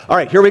All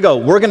right, here we go.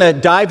 We're going to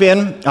dive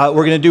in. We're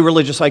going to do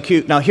Religious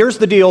IQ. Now, here's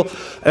the deal.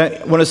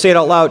 I want to say it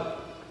out loud.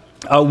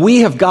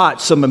 We have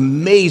got some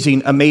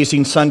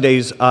amazing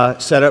Sundays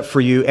set up for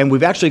you, and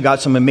we've actually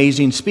got some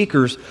amazing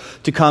speakers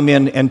to come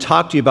in and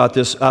talk to you about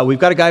this. We've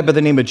got a guy by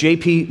the name of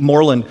J.P.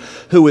 Moreland,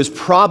 who is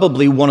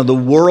probably one of the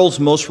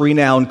world's most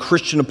renowned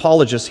Christian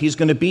apologists. He's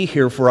going to be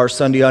here for our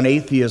Sunday on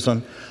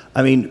atheism.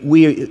 I mean,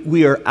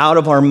 we are out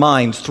of our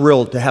minds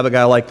thrilled to have a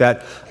guy like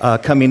that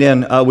coming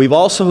in. We've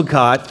also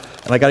got,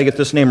 and I got to get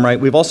this name right,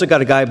 we've also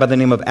got a guy by the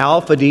name of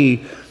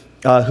Al-Fadi,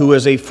 who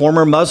is a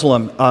former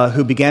Muslim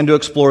who began to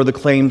explore the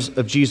claims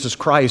of Jesus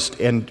Christ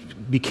and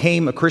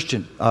became a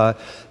Christian,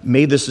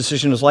 made this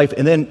decision in his life,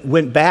 and then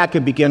went back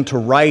and began to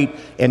write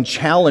and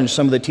challenge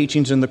some of the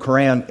teachings in the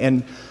Quran,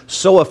 and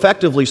so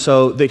effectively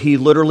so that he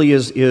literally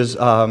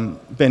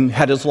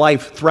had his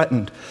life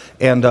threatened.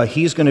 And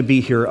he's going to be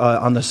here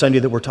on the Sunday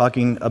that we're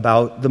talking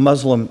about the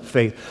Muslim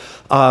faith.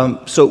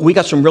 So we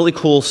got some really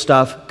cool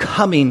stuff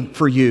coming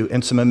for you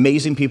and some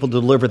amazing people to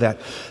deliver that.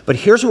 But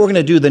here's what we're going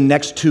to do the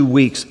next 2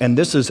 weeks, and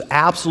this is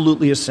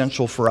absolutely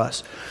essential for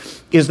us,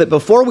 is that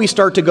before we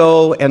start to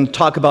go and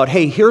talk about,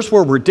 hey, here's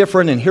where we're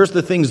different, and here's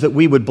the things that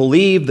we would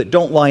believe that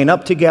don't line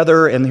up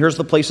together, and here's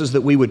the places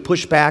that we would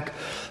push back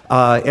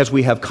as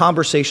we have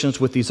conversations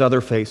with these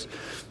other faiths.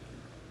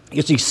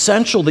 It's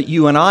essential that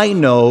you and I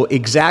know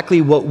exactly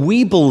what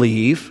we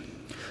believe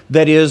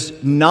that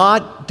is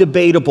not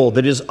debatable,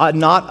 that is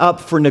not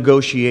up for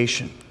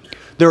negotiation.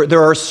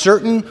 There are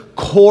certain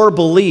core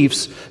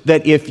beliefs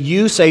that if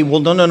you say,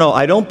 well, no,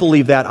 I don't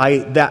believe that,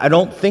 I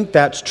don't think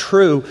that's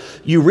true,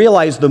 you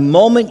realize the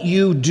moment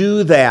you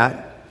do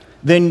that,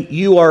 then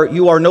you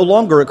are no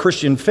longer a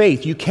Christian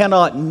faith. You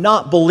cannot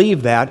not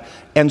believe that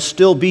and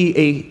still be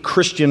a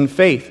Christian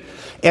faith.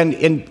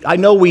 And I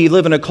know we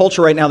live in a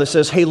culture right now that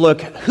says, hey,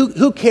 look,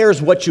 who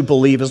cares what you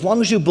believe? As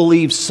long as you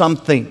believe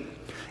something,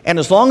 and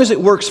as long as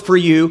it works for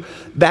you,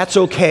 that's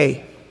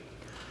okay.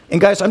 And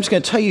guys, I'm just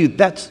going to tell you,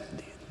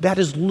 that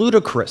is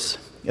ludicrous.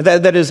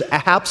 That is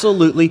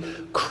absolutely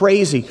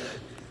crazy.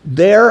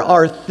 There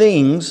are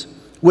things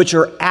which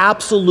are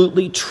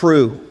absolutely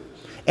true.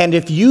 And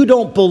if you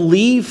don't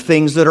believe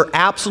things that are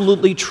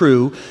absolutely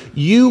true,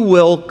 you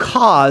will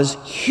cause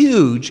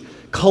huge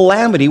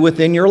calamity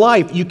within your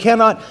life. You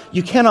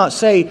cannot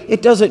say,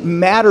 it doesn't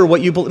matter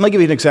what you believe. Let me give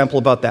you an example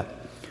about that.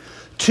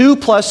 2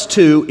 +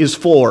 2 is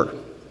 4.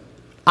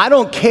 I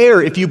don't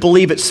care if you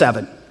believe it's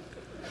 7.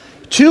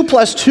 2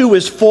 + 2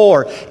 is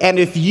 4. And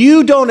if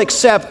you don't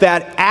accept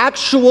that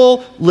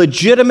actual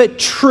legitimate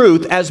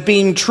truth as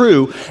being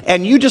true,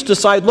 and you just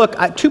decide, look,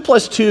 2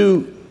 +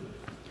 2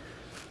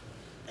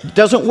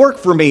 doesn't work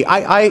for me.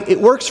 It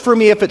works for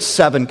me if it's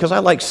 7, because I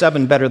like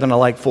 7 better than I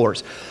like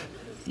 4s.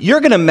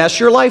 You're going to mess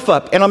your life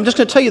up. And I'm just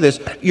going to tell you this.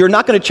 You're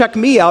not going to check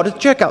me out at the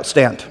checkout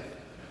stand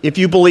if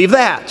you believe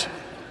that.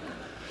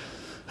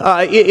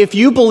 If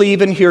you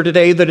believe in here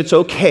today that it's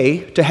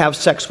okay to have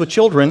sex with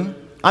children,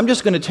 I'm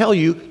just going to tell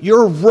you,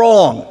 you're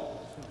wrong.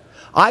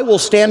 I will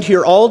stand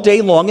here all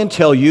day long and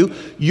tell you,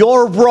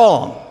 you're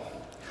wrong.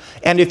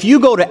 And if you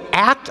go to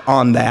act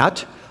on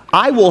that,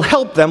 I will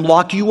help them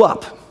lock you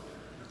up.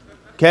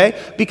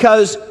 Okay?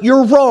 Because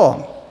you're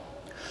wrong.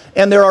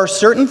 And there are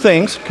certain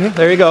things, okay,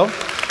 there you go.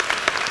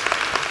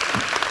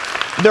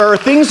 There are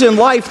things in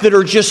life that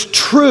are just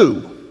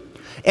true.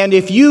 And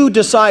if you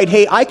decide,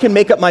 hey, I can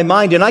make up my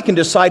mind and I can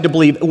decide to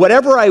believe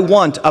whatever I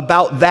want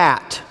about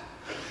that,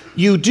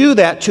 you do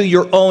that to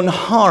your own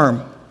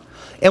harm.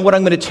 And what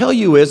I'm going to tell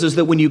you is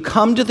that when you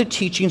come to the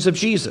teachings of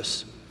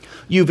Jesus,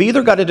 you've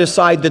either got to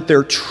decide that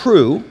they're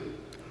true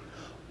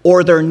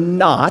or they're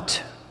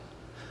not.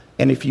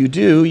 And if you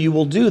do, you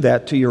will do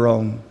that to your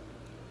own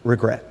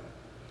regret.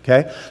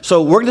 Okay?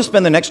 So we're going to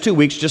spend the next 2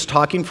 weeks just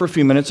talking for a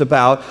few minutes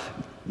about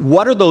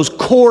what are those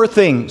core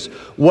things?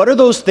 What are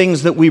those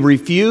things that we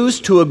refuse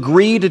to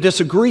agree to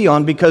disagree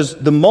on? Because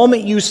the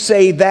moment you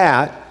say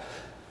that,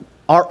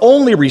 our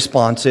only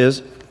response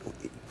is,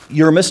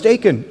 you're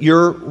mistaken.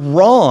 You're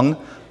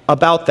wrong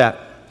about that.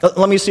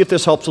 Let me see if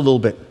this helps a little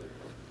bit.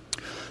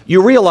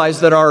 You realize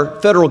that our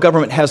federal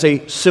government has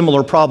a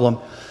similar problem,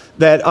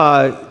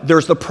 that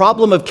there's the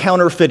problem of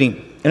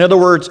counterfeiting. In other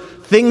words,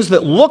 things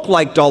that look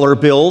like dollar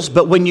bills,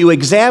 but when you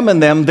examine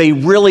them, they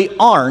really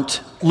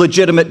aren't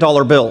legitimate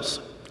dollar bills.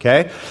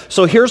 Okay?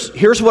 So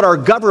here's what our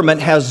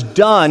government has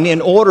done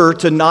in order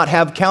to not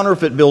have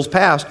counterfeit bills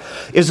passed,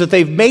 is that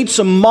they've made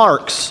some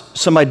marks,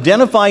 some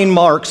identifying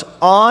marks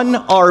on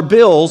our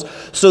bills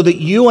so that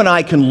you and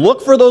I can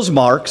look for those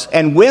marks,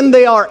 and when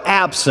they are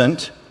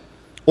absent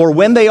or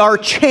when they are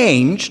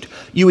changed,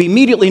 you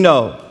immediately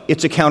know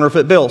it's a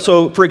counterfeit bill.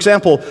 So, for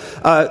example,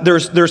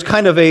 there's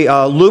kind of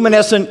a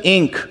luminescent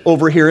ink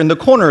over here in the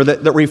corner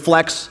that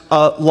reflects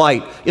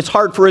light. It's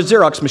hard for a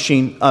Xerox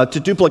machine to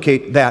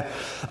duplicate that.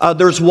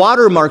 There's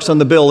watermarks on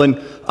the bill, and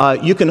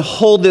you can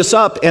hold this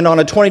up, and on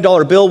a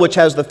 $20 bill, which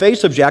has the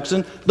face of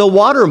Jackson, the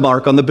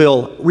watermark on the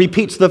bill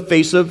repeats the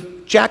face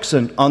of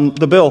Jackson on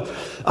the bill.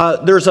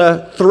 There's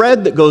a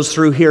thread that goes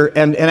through here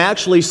and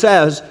actually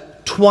says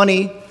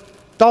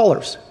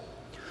 $20.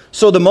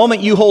 So the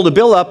moment you hold a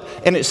bill up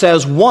and it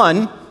says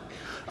 1,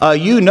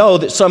 you know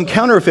that some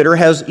counterfeiter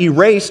has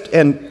erased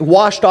and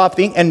washed off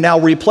the ink and now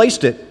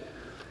replaced it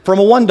from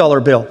a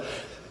 $1 bill.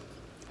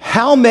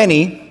 How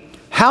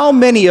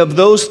many of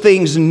those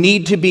things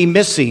need to be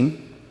missing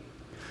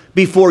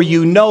before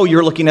you know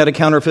you're looking at a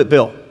counterfeit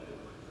bill?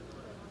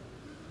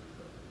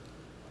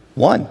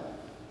 One.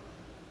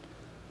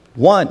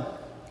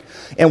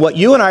 And what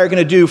you and I are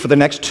going to do for the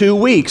next 2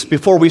 weeks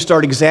before we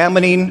start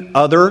examining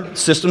other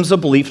systems of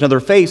belief and other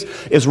faiths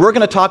is we're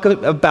going to talk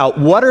about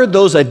what are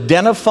those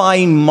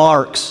identifying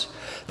marks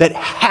that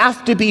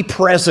have to be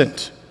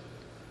present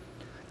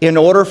in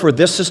order for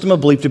this system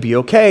of belief to be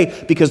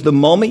okay, because the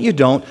moment you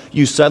don't,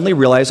 you suddenly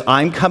realize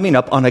I'm coming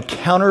up on a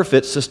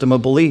counterfeit system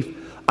of belief.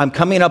 I'm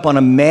coming up on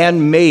a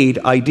man-made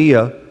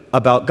idea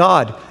about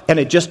God, and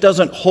it just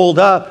doesn't hold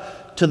up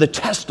to the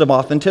test of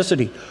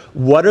authenticity.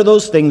 What are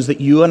those things that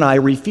you and I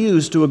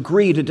refuse to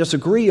agree to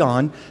disagree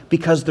on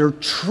because they're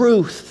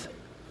truth?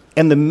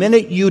 And the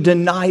minute you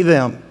deny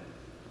them,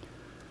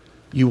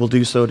 you will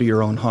do so to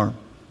your own harm.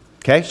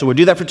 Okay, so we'll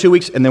do that for 2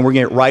 weeks, and then we're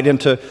going to get right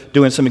into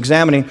doing some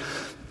examining.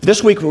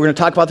 This week, we're going to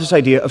talk about this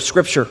idea of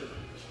Scripture.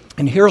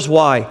 And here's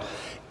why.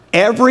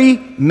 Every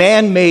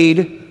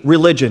man-made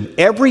religion,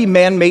 every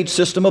man-made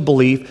system of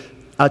belief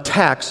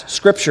attacks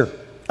Scripture.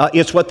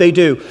 It's what they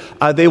do.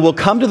 They will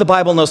come to the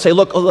Bible and they'll say,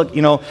 look,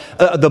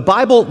 the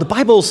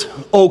Bible's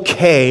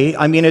okay.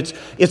 I mean,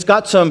 it's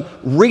got some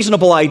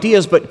reasonable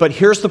ideas, but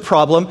here's the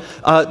problem.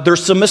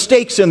 There's some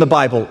mistakes in the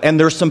Bible, and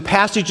there's some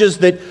passages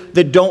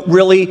that don't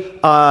really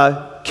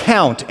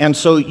count. And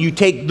so you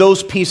take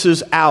those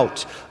pieces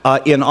out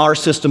in our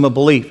system of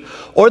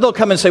belief. Or they'll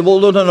come and say, well,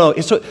 no.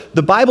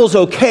 The Bible's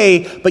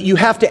okay, but you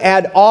have to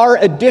add our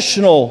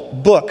additional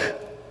book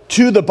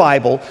to the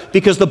Bible,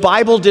 because the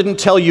Bible didn't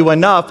tell you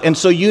enough, and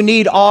so you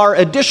need our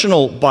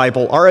additional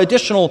Bible, our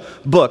additional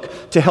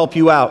book to help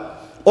you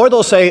out. Or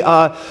they'll say,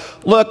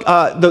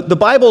 the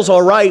Bible's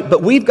all right,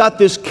 but we've got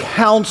this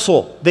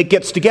council that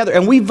gets together,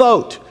 and we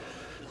vote.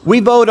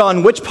 We vote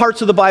on which parts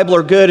of the Bible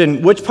are good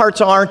and which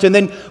parts aren't, and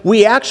then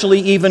we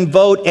actually even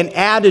vote and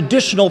add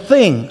additional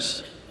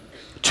things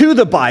to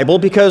the Bible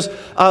because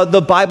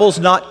the Bible's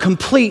not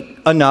complete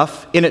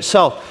enough in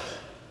itself.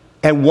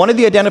 And one of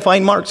the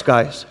identifying marks,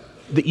 guys,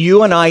 that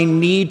you and I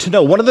need to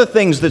know, one of the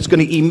things that's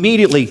going to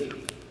immediately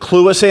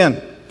clue us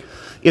in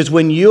is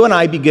when you and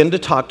I begin to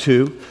talk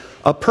to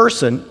a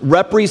person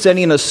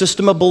representing a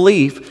system of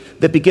belief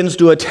that begins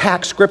to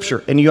attack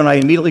Scripture, and you and I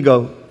immediately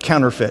go,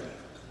 counterfeit.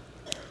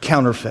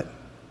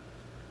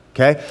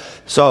 Okay?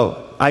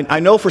 So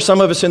I know for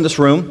some of us in this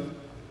room,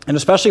 and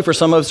especially for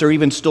some of us who are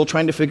even still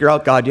trying to figure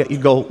out God, yet you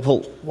go,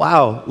 well,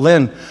 wow,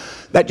 Lynn,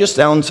 that just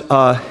sounds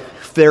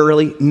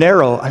fairly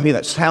narrow. I mean,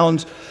 that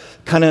sounds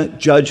kind of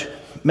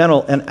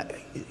judgmental. And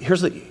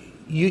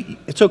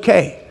it's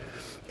okay.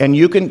 And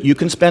you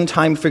can spend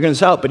time figuring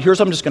this out. But here's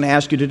what I'm just going to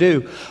ask you to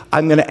do.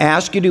 I'm going to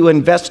ask you to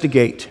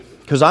investigate,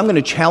 because I'm going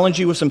to challenge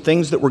you with some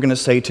things that we're going to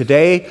say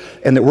today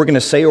and that we're going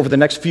to say over the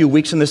next few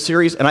weeks in this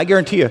series. And I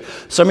guarantee you,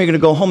 some of you are going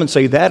to go home and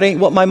say, that ain't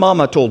what my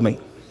mama told me.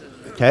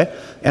 Okay?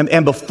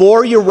 And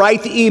before you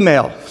write the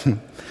email,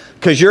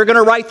 because you're going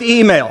to write the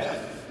email,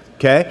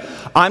 okay,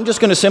 I'm just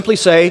going to simply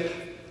say,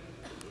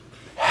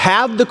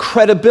 have the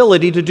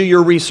credibility to do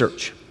your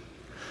research.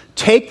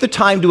 Take the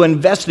time to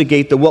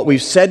investigate that what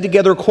we've said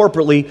together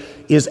corporately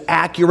is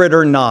accurate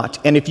or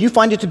not. And if you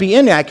find it to be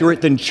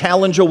inaccurate, then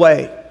challenge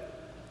away.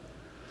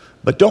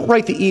 But don't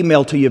write the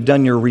email till you've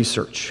done your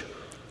research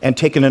and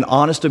taken an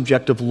honest,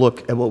 objective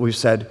look at what we've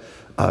said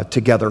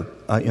together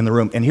in the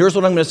room. And here's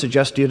what I'm going to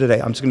suggest to you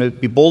today. I'm just going to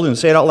be bold and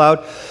say it out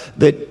loud,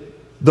 that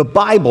the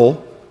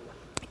Bible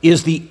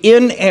is the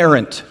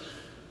inerrant,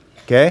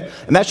 okay?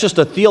 And that's just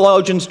a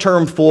theologian's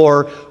term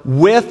for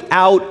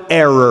without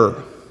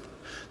error.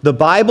 The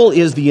Bible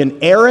is the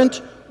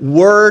inerrant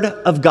Word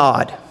of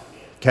God,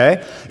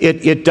 okay?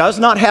 It does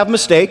not have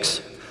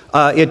mistakes.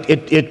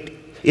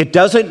 It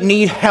doesn't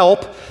need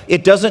help.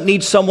 It doesn't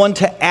need someone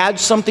to add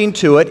something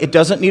to it. It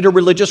doesn't need a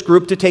religious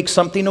group to take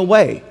something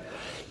away.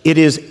 It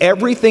is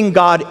everything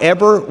God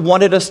ever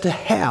wanted us to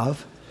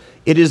have.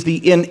 It is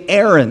the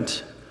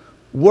inerrant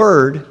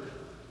Word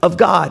of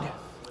God.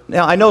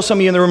 Now, I know some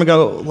of you in the room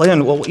go,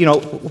 Lynn, well,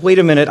 wait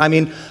a minute. I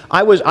mean,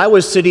 I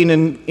was sitting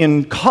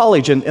in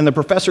college, and the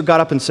professor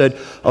got up and said,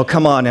 oh,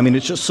 come on. I mean,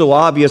 it's just so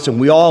obvious, and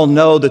we all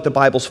know that the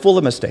Bible's full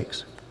of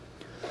mistakes.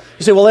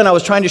 You say, well, Lynn, I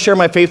was trying to share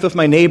my faith with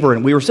my neighbor,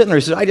 and we were sitting there.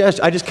 He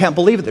said, I just can't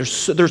believe it.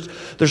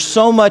 There's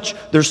so much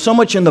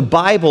in the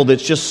Bible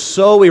that's just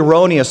so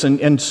erroneous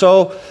and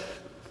so.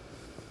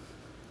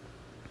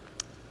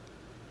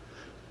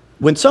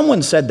 When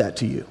someone said that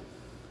to you,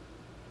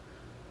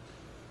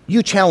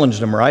 you challenged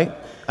them, right?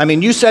 I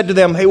mean, you said to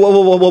them, hey,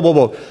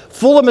 whoa,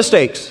 full of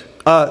mistakes,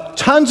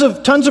 tons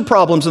of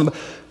problems.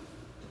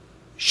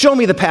 Show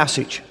me the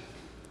passage.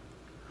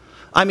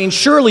 I mean,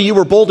 surely you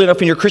were bold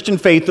enough in your Christian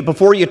faith that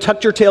before you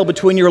tucked your tail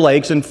between your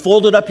legs and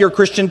folded up your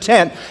Christian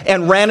tent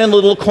and ran in a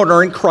little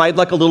corner and cried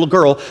like a little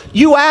girl,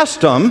 you asked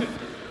them,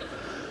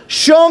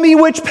 show me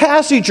which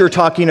passage you're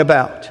talking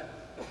about.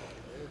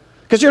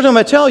 Because here's what I'm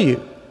going to tell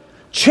you.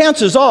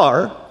 Chances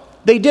are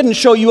they didn't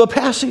show you a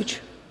passage.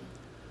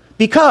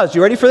 Because,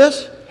 you ready for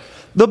this?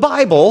 The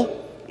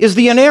Bible is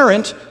the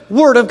inerrant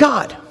Word of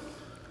God.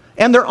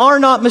 And there are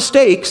not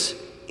mistakes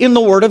in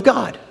the Word of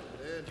God.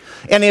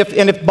 And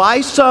if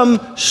by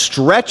some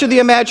stretch of the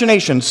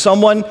imagination,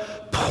 someone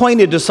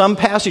pointed to some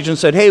passage and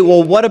said, hey,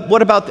 well,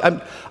 what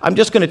about, I'm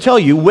just going to tell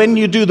you, when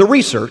you do the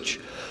research,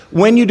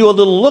 when you do a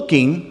little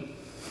looking,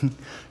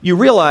 you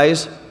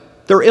realize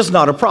there is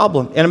not a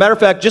problem. And a matter of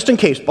fact, just in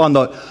case,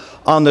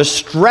 on the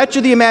stretch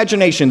of the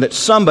imagination that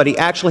somebody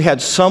actually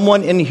had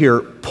someone in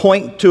here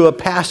point to a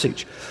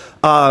passage,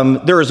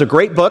 there is a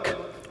great book.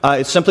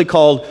 It's simply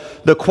called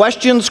The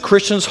Questions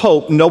Christians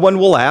Hope No One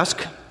Will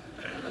Ask.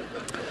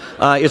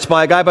 It's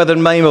by a guy by the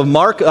name of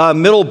Mark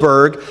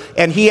Mittelberg,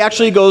 and he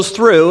actually goes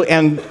through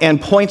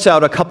and points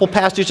out a couple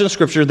passages in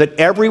Scripture that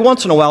every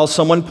once in a while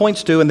someone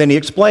points to, and then he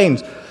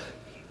explains,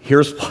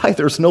 here's why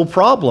there's no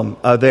problem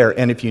there.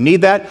 And if you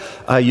need that,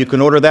 you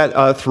can order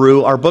that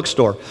through our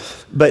bookstore.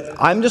 But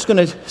I'm just going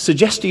to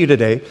suggest to you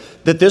today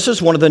that this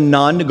is one of the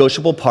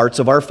non-negotiable parts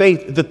of our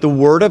faith, that the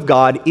Word of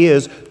God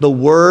is the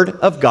Word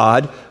of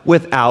God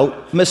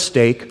without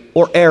mistake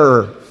or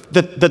error.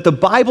 That the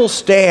Bible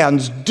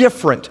stands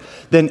different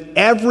than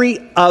every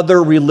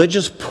other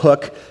religious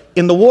book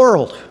in the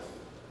world.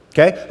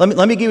 Okay?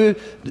 Let me give you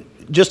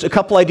just a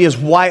couple ideas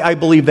why I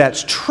believe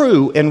that's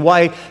true and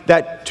why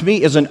that, to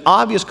me, is an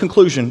obvious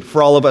conclusion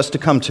for all of us to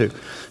come to.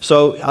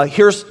 So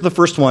here's the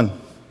first one.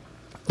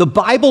 The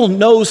Bible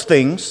knows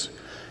things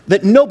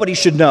that nobody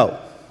should know.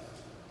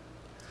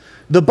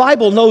 The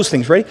Bible knows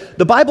things, right?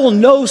 The Bible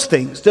knows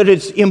things that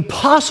it's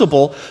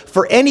impossible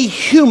for any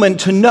human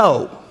to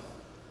know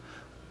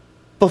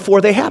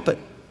before they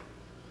happen.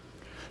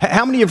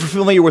 How many of you are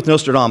familiar with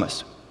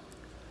Nostradamus?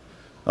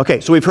 Okay,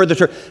 so we've heard the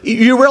term.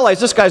 You realize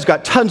this guy's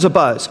got tons of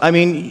buzz. I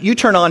mean, you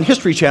turn on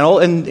History Channel,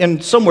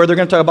 and somewhere they're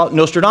going to talk about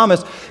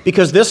Nostradamus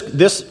because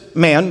this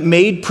man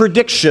made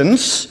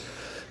predictions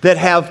that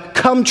have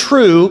come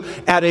true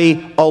at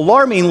an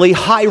alarmingly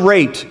high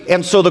rate.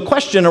 And so the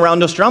question around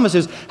Nostradamus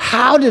is,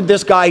 how did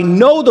this guy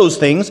know those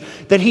things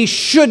that he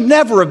should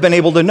never have been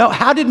able to know?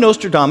 How did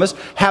Nostradamus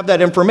have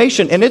that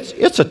information? And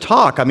it's a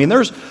talk. I mean,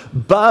 there's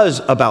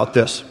buzz about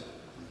this.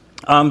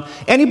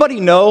 Anybody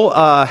know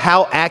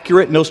how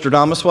accurate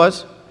Nostradamus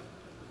was?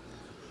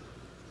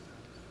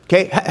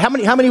 Okay, how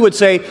many would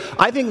say,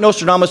 I think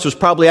Nostradamus was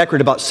probably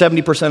accurate about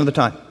 70% of the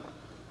time?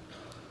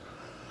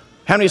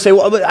 How many say,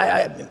 well, with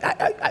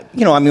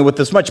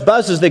as much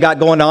buzz as they got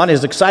going on,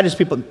 as excited as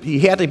people, he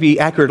had to be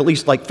accurate at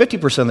least like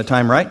 50% of the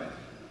time, right?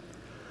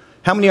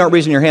 How many aren't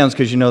raising your hands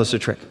because you know this is a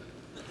trick?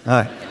 All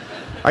right.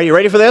 Are you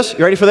ready for this? You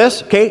ready for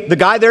this? Okay, the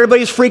guy that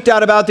everybody's freaked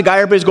out about, the guy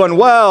everybody's going,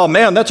 well,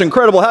 man, that's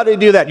incredible. How did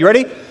he do that? You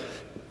ready?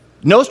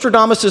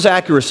 Nostradamus'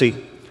 accuracy,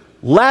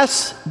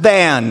 less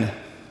than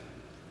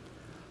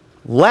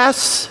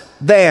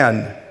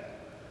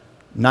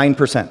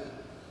 9%.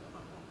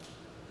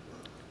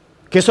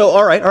 Okay, so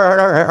all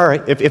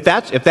right. If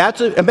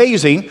that's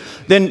amazing,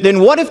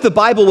 then what if the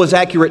Bible was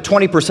accurate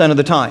 20% of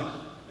the time?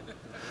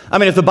 I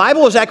mean, if the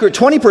Bible was accurate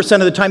 20%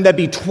 of the time, that'd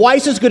be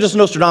twice as good as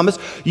Nostradamus.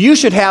 You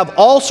should have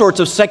all sorts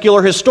of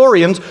secular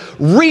historians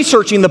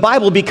researching the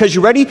Bible because,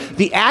 you ready?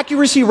 The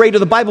accuracy rate of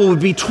the Bible would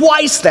be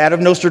twice that of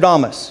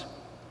Nostradamus.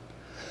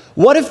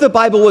 What if the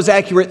Bible was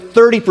accurate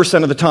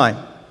 30% of the time?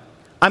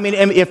 I mean,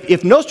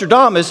 if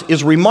Nostradamus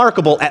is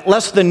remarkable at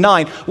less than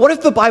 9, what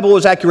if the Bible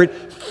was accurate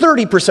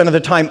 30% of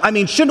the time? I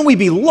mean, shouldn't we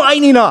be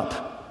lining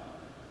up?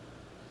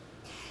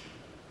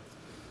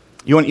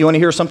 You want to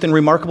hear something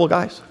remarkable,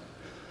 guys?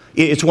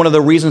 It's one of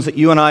the reasons that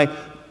you and I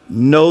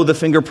know the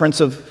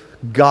fingerprints of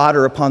God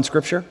are upon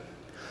Scripture.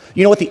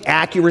 You know what the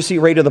accuracy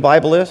rate of the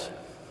Bible is?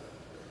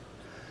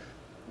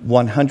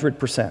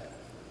 100%.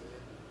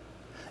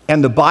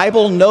 And the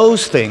Bible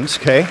knows things,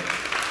 okay?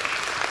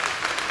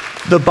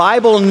 The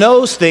Bible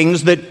knows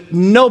things that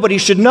nobody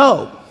should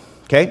know,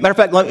 okay? Matter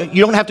of fact,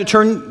 you don't have to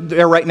turn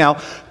there right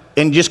now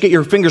and just get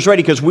your fingers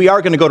ready because we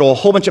are going to go to a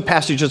whole bunch of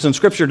passages in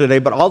Scripture today,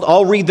 but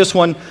I'll read this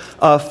one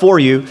for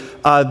you.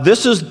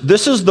 This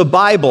is the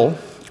Bible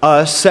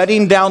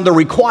setting down the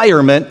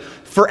requirement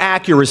for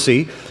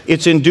accuracy.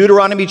 It's in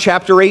Deuteronomy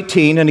chapter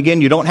 18, and again,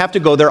 you don't have to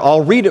go there.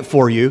 I'll read it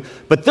for you,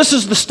 but this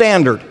is the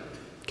standard.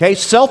 Okay,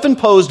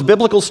 self-imposed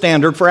biblical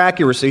standard for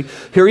accuracy.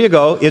 Here you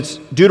go. It's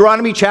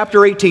Deuteronomy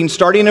chapter 18,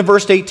 starting in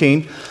verse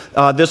 18.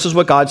 This is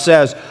what God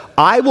says.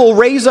 I will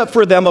raise up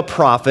for them a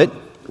prophet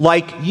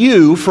like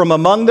you from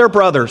among their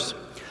brothers.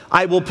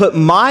 I will put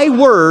my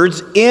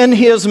words in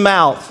his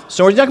mouth.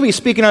 So he's not going to be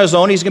speaking on his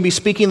own. He's going to be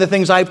speaking the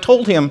things I've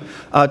told him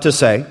to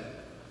say.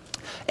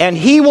 And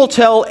he will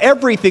tell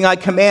everything I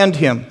command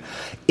him.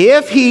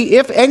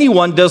 If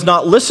anyone does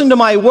not listen to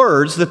my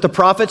words that the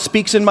prophet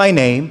speaks in my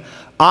name,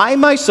 I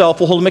myself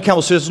will hold him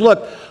accountable. So he says,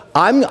 look,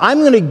 I'm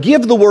going to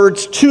give the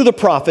words to the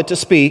prophet to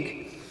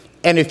speak,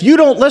 and if you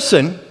don't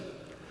listen,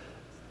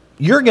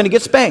 you're going to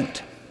get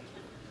spanked.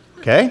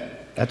 Okay?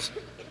 That's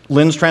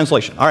Lynn's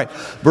translation. All right,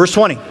 verse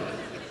 20.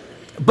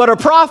 But a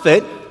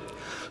prophet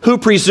who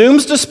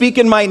presumes to speak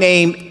in my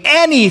name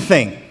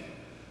anything,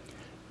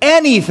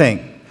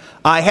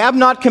 I have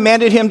not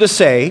commanded him to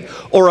say,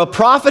 or a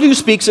prophet who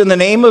speaks in the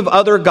name of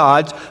other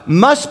gods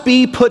must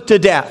be put to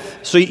death.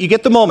 So you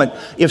get the moment.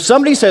 If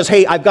somebody says,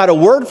 hey, I've got a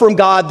word from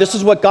God, this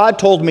is what God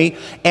told me,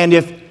 and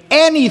if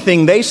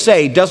anything they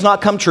say does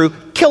not come true,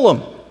 kill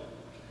them.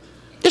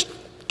 Just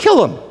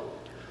kill them.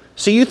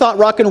 See, you thought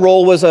rock and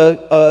roll was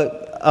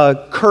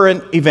a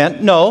current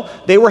event. No,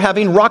 they were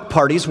having rock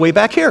parties way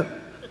back here.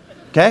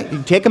 Okay?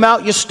 You take them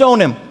out, you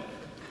stone him.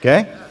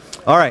 Okay?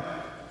 All right.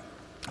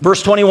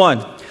 Verse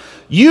 21.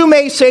 You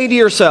may say to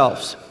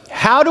yourselves,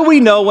 how do we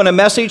know when a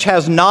message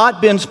has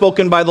not been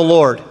spoken by the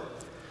Lord?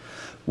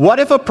 What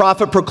if a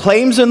prophet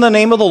proclaims in the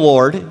name of the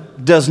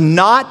Lord, does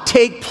not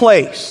take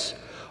place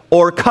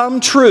or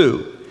come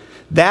true?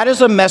 That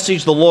is a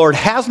message the Lord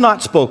has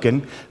not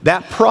spoken.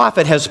 That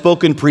prophet has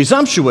spoken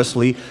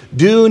presumptuously.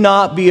 Do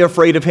not be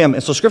afraid of him.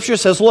 And so Scripture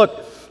says,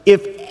 look,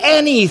 if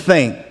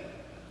anything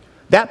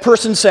that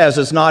person says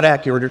is not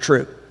accurate or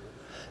true,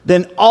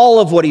 then all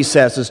of what he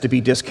says is to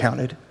be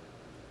discounted.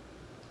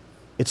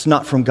 It's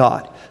not from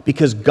God.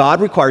 Because God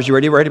requires, you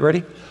ready?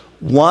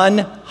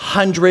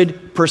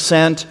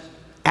 100%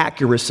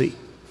 accuracy.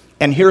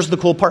 And here's the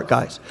cool part,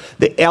 guys.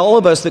 All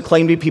of us that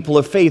claim to be people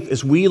of faith,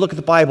 as we look at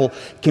the Bible,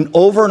 can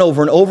over and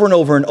over and over and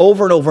over and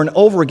over and over and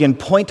over again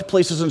point to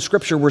places in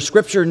Scripture where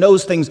Scripture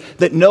knows things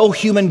that no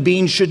human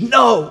being should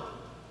know.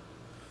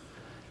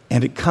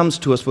 And it comes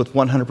to us with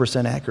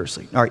 100%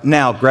 accuracy. All right,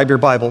 now grab your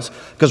Bibles,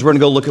 because we're going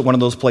to go look at one of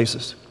those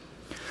places.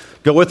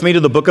 Go with me to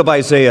the book of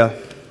Isaiah.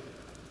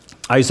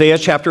 Isaiah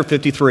chapter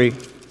 53.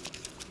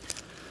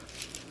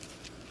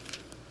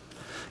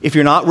 If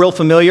you're not real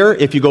familiar,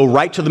 if you go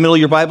right to the middle of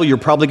your Bible, you're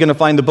probably going to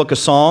find the book of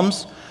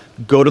Psalms.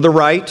 Go to the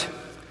right,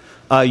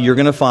 you're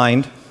going to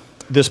find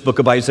this book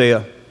of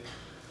Isaiah.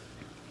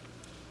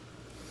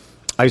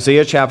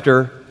 Isaiah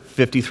chapter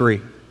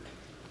 53.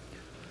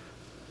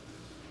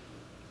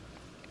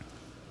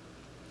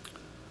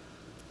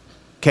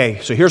 Okay,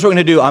 so here's what we're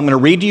going to do. I'm going to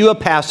read to you a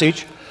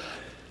passage.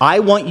 I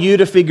want you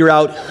to figure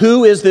out,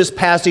 who is this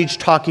passage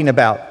talking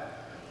about?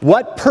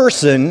 What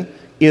person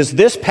is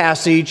this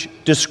passage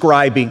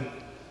describing?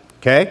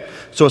 Okay,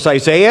 so it's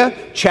Isaiah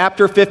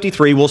chapter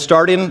 53. We'll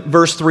start in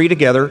verse 3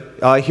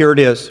 together. Here it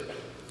is.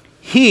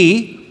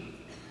 He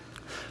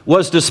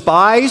was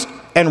despised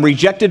and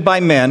rejected by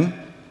men,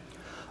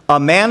 a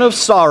man of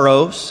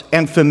sorrows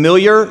and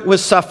familiar with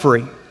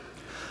suffering.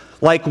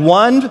 Like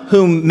one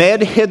whom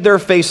men hid their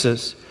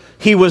faces,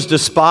 he was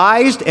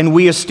despised and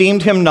we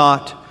esteemed him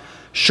not.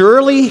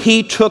 Surely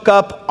he took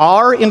up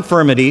our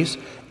infirmities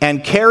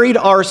and carried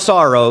our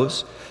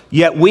sorrows,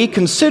 yet we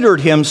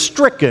considered him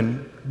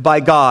stricken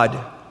by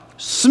God,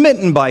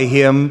 smitten by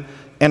him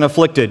and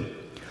afflicted.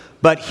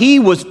 But he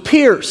was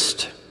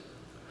pierced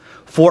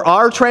for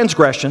our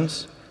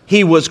transgressions,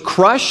 he was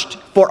crushed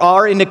for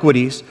our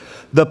iniquities.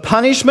 The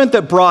punishment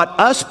that brought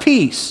us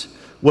peace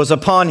was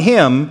upon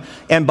him,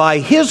 and by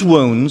his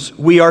wounds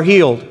we are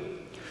healed.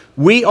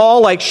 We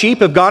all, like sheep,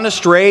 have gone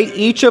astray.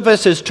 Each of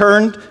us has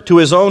turned to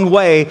his own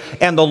way,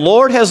 and the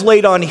Lord has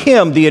laid on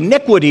him the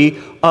iniquity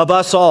of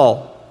us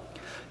all.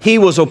 He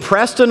was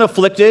oppressed and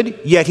afflicted,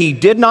 yet he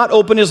did not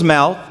open his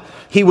mouth.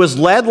 He was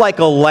led like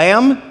a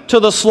lamb to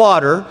the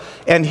slaughter,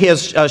 and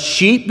his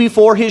sheep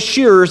before his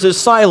shearers is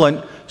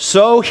silent,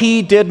 so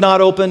he did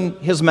not open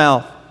his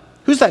mouth.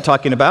 Who's that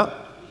talking about?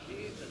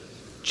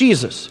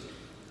 Jesus.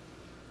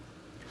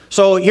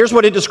 So here's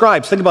what it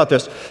describes. Think about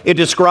this. It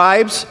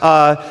describes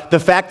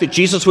the fact that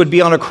Jesus would be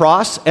on a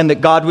cross and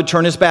that God would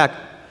turn his back.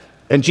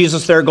 And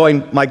Jesus there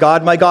going, my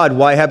God,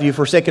 why have you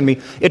forsaken me?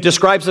 It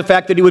describes the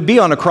fact that he would be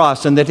on a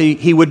cross and that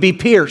he would be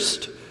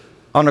pierced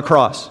on a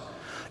cross.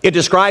 It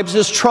describes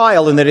his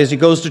trial, and that as he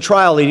goes to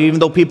trial, even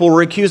though people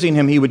were accusing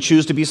him, he would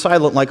choose to be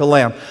silent like a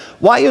lamb.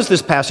 Why is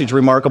this passage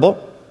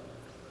remarkable?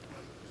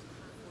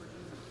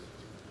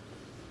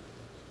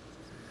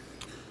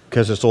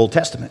 Because it's Old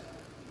Testament.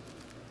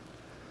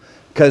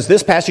 Because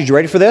this passage, you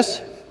ready for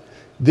this?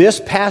 This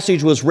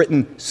passage was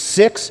written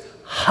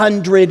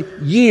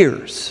 600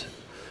 years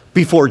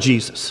before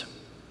Jesus.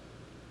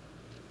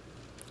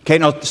 Okay,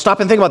 now stop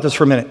and think about this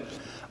for a minute.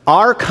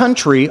 Our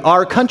country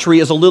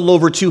is a little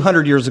over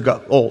 200 years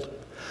ago old.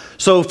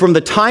 So from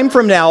the time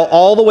from now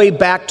all the way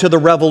back to the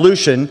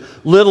Revolution,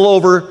 little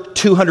over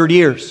 200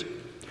 years.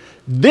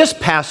 This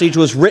passage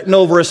was written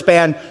over a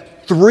span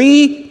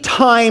 3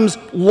 times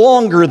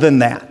longer than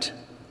that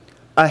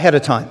ahead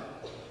of time.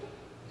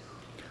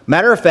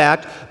 Matter of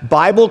fact,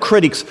 Bible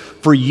critics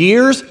for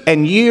years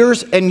and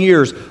years and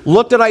years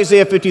looked at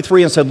Isaiah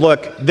 53 and said,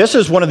 look, this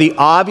is one of the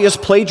obvious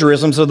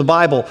plagiarisms of the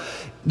Bible.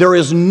 There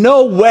is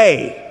no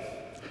way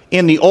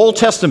in the Old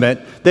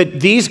Testament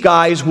that these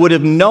guys would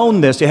have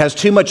known this. It has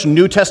too much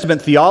New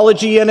Testament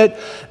theology in it.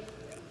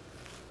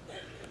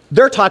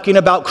 They're talking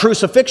about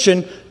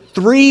crucifixion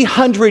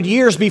 300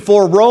 years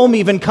before Rome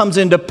even comes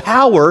into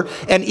power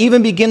and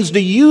even begins to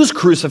use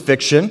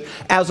crucifixion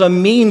as a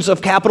means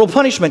of capital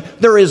punishment.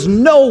 There is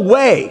no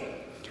way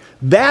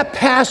that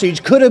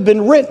passage could have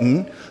been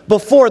written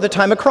before the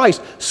time of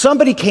Christ.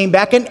 Somebody came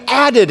back and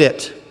added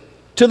it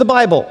to the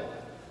Bible.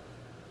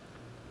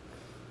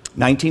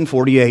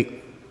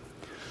 1948.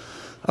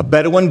 A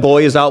Bedouin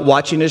boy is out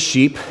watching his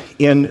sheep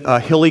in a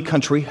hilly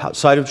country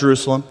outside of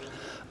Jerusalem.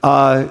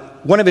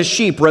 One of his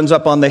sheep runs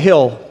up on the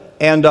hill,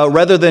 and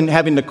rather than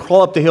having to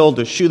crawl up the hill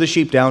to shoo the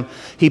sheep down,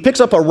 he picks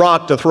up a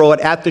rock to throw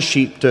it at the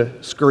sheep to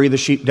scurry the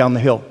sheep down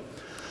the hill.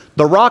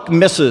 The rock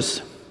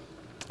misses,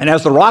 and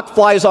as the rock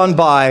flies on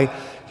by,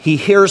 he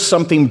hears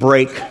something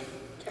break.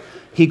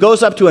 He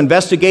goes up to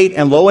investigate,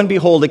 and lo and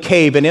behold, a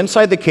cave, and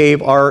inside the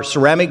cave are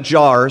ceramic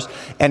jars,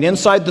 and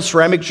inside the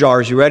ceramic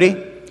jars, you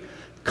ready?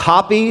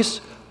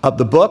 Copies of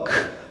the book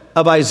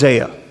of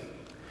Isaiah.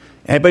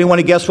 Anybody want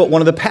to guess what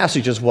one of the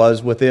passages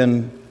was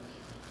within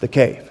the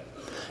cave?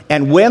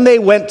 And when they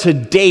went to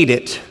date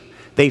it,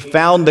 they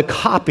found the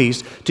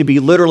copies to be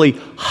literally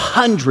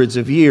hundreds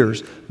of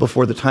years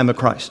before the time of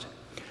Christ.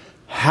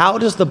 How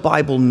does the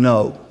Bible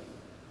know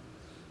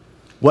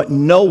what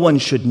no one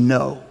should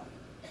know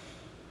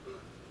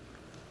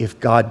if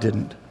God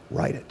didn't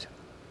write it?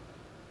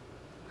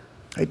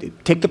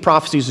 Take the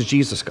prophecies of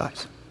Jesus,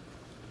 guys.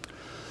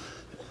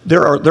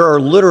 There are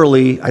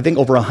literally, I think,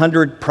 over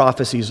 100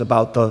 prophecies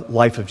about the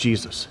life of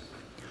Jesus.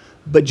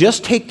 But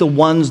just take the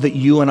ones that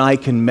you and I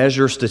can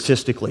measure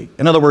statistically.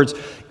 In other words,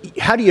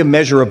 how do you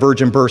measure a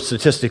virgin birth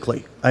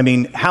statistically? I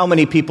mean, how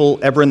many people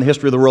ever in the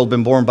history of the world have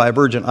been born by a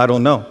virgin? I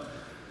don't know.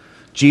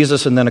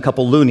 Jesus and then a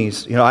couple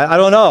loonies. I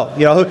don't know.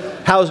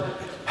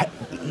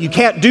 You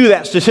can't do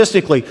that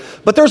statistically.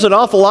 But there's an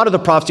awful lot of the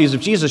prophecies of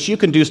Jesus you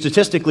can do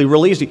statistically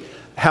real easy.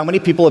 How many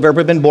people have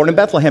ever been born in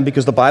Bethlehem?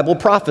 Because the Bible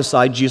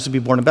prophesied Jesus would be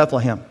born in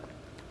Bethlehem.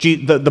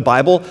 The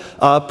Bible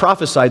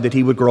prophesied that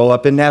he would grow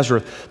up in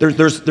Nazareth.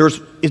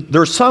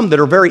 There's some that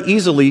are very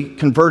easily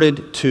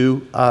converted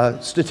to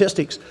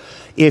statistics.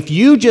 If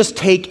you just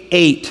take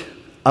 8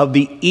 of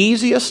the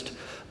easiest,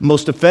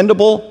 most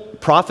offendable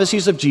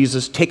prophecies of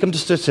Jesus, take them to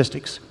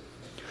statistics.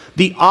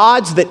 The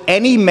odds that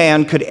any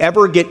man could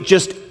ever get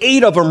just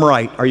 8 of them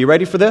right, are you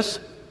ready for this?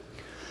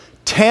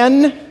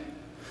 10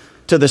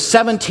 to the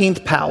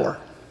 17th power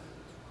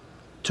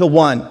to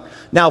 1.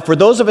 Now, for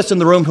those of us in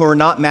the room who are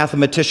not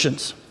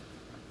mathematicians,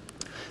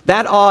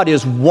 that odd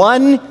is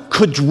 100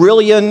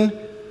 quadrillion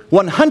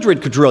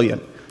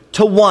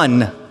to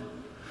 1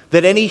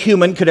 that any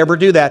human could ever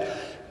do that.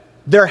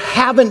 There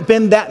haven't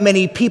been that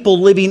many people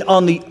living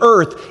on the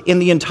earth in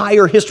the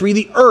entire history of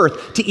the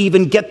earth to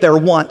even get there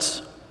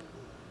once.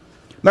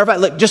 Matter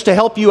of fact, just to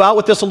help you out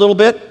with this a little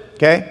bit,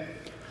 okay?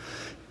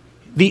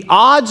 The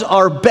odds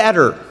are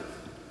better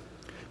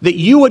that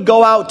you would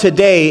go out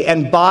today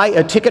and buy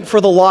a ticket for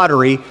the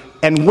lottery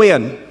and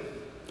win,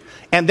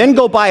 and then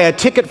go buy a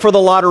ticket for the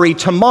lottery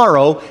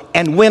tomorrow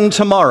and win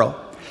tomorrow,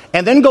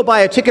 and then go buy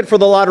a ticket for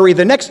the lottery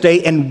the next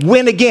day and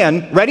win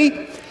again.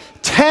 Ready?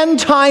 10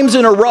 times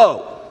in a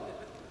row.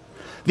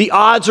 The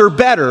odds are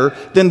better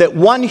than that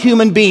one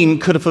human being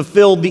could have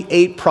fulfilled the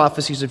 8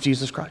 prophecies of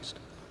Jesus Christ.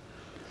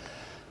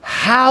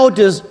 How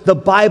does the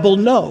Bible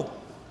know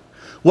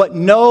what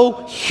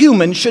no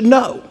human should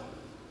know?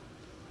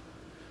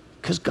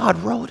 Because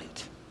God wrote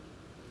it.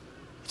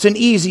 It's an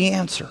easy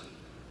answer.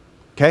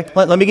 Okay?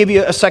 Let me give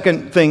you a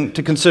second thing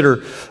to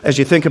consider as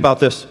you think about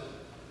this.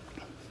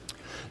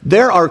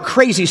 There are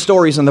crazy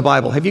stories in the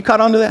Bible. Have you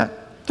caught on to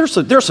that? There's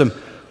some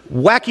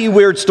wacky,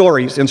 weird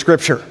stories in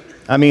Scripture.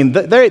 I mean,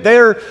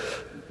 they're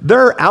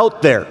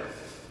out there.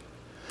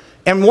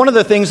 And one of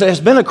the things that has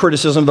been a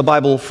criticism of the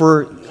Bible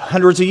for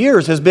hundreds of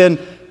years has been,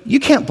 you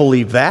can't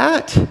believe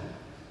that.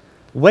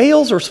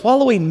 Whales are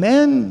swallowing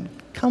men?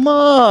 Come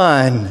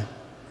on.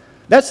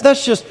 That's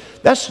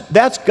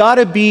got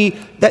to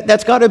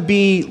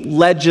be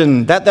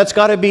legend. That's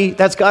got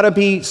to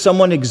be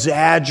someone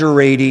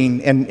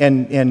exaggerating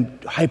and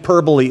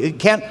hyperbole. It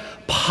can't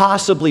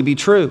possibly be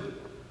true.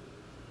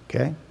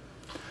 Okay?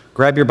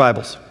 Grab your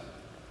Bibles.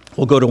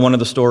 We'll go to one of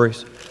the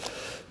stories.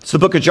 It's the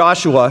book of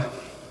Joshua.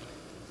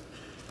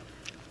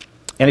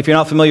 And if you're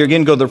not familiar,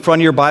 again, go to the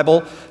front of your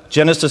Bible.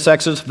 Genesis,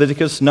 Exodus,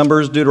 Leviticus,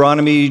 Numbers,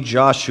 Deuteronomy,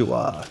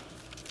 Joshua.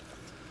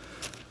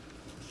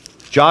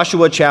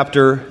 Joshua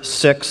chapter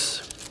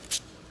 6.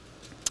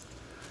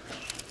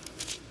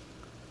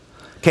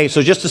 Okay,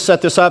 so just to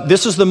set this up,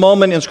 this is the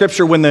moment in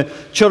Scripture when the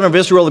children of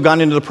Israel have gone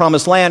into the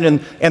Promised Land,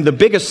 and the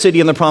biggest city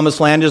in the Promised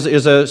Land is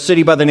a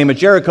city by the name of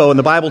Jericho, and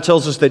the Bible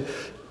tells us that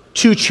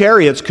 2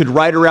 chariots could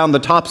ride around the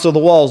tops of the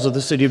walls of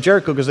the city of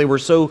Jericho because they were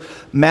so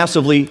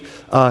massively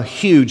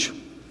huge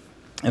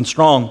and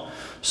strong.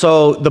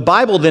 So the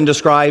Bible then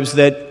describes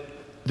that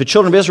the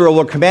children of Israel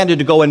were commanded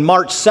to go and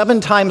march 7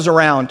 times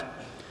around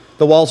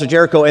the walls of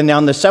Jericho, and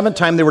on the 7th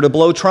time they were to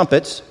blow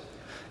trumpets,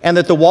 and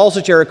that the walls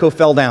of Jericho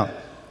fell down.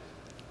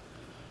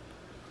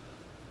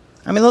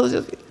 I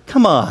mean,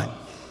 come on.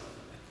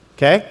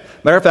 Okay?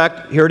 Matter of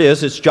fact, here it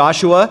is. It's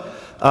Joshua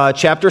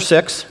chapter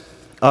 6,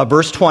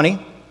 verse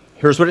 20.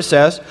 Here's what it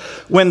says.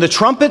 When the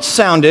trumpets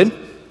sounded,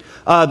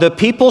 the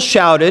people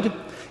shouted,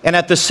 and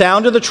at the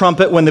sound of the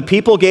trumpet, when the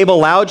people gave a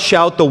loud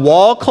shout, the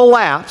wall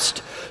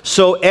collapsed,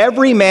 so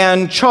every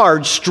man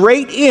charged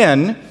straight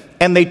in,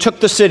 and they took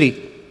the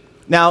city.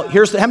 Now,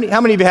 here's how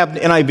many of you have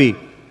NIV?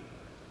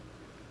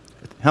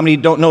 How many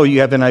don't know you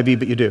have NIV,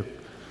 but you do?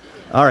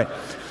 All right.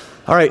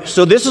 All right,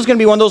 so this is going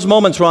to be one of those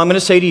moments where I'm going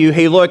to say to you,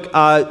 hey, look,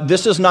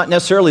 this is not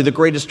necessarily the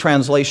greatest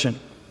translation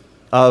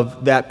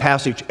of that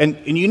passage. And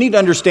you need to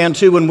understand,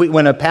 too,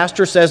 when a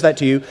pastor says that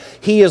to you,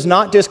 he is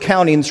not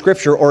discounting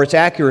Scripture or its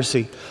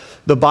accuracy.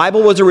 The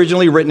Bible was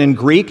originally written in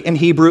Greek and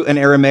Hebrew and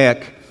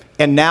Aramaic,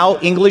 and now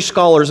English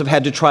scholars have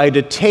had to try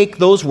to take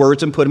those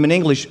words and put them in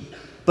English.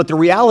 But the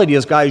reality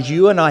is, guys,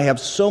 you and I have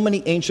so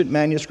many ancient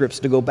manuscripts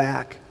to go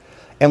back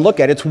and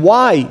look at. It's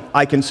why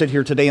I can sit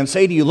here today and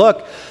say to you,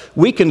 look,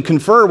 we can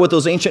confer with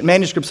those ancient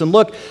manuscripts and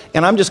look,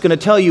 and I'm just going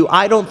to tell you,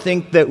 I don't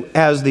think that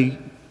as the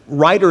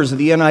writers of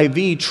the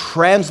NIV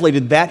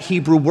translated that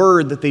Hebrew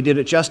word that they did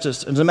it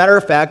justice. As a matter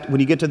of fact, when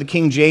you get to the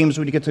King James,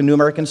 when you get to the New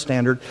American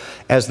Standard,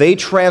 as they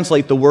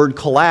translate the word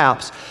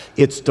collapse,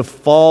 it's to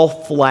fall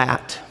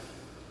flat.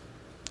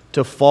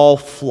 To fall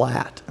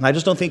flat. And I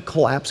just don't think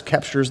collapse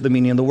captures the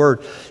meaning of the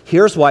word.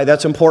 Here's why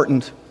that's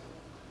important.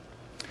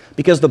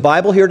 Because the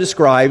Bible here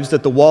describes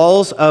that the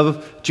walls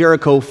of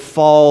Jericho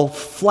fall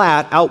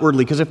flat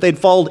outwardly. Because if they'd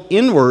fell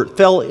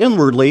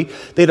inwardly,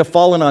 they'd have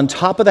fallen on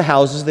top of the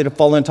houses, they'd have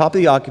fallen on top of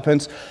the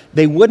occupants,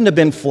 they wouldn't have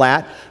been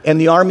flat, and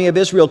the army of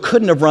Israel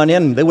couldn't have run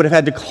in. They would have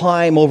had to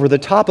climb over the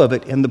top of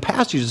it. And the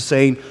passage is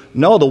saying,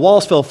 no, the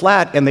walls fell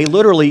flat, and they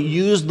literally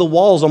used the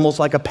walls almost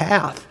like a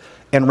path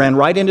and ran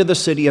right into the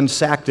city and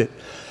sacked it.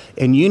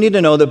 And you need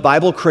to know that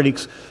Bible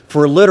critics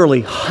for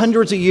literally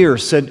hundreds of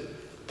years said,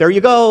 there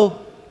you go.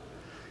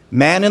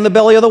 Man in the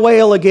belly of the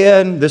whale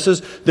again. This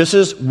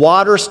is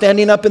water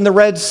standing up in the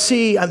Red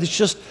Sea.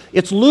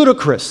 It's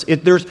ludicrous.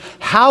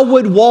 How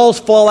would walls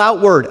fall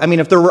outward? I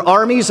mean, if there were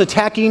armies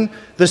attacking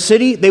the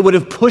city, they would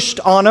have pushed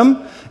on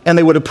them and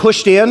they would have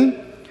pushed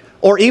in.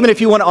 Or even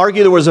if you want to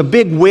argue there was a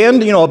big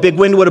wind, a big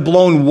wind would have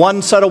blown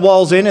one set of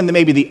walls in and then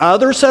maybe the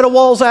other set of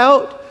walls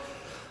out.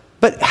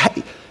 But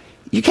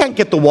you can't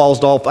get the walls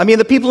to all. I mean,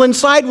 the people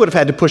inside would have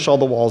had to push all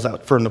the walls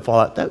out for them to fall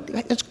out.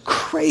 It's a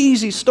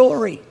crazy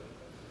story.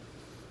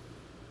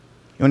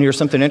 You want to hear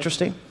something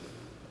interesting?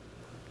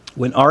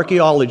 When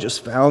archaeologists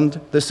found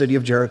the city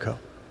of Jericho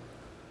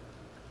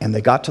and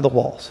they got to the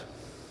walls,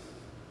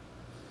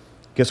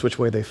 guess which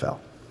way they fell?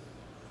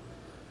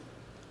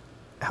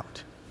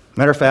 Out.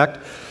 Matter of fact,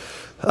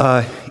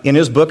 in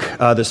his book,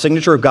 The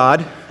Signature of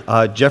God,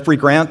 Jeffrey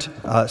Grant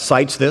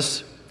cites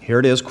this. Here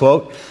it is,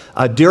 quote,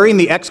 during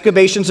the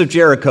excavations of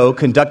Jericho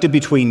conducted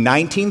between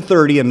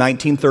 1930 and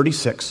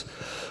 1936,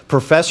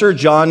 Professor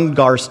John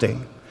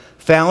Garstang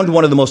found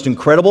one of the most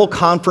incredible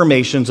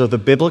confirmations of the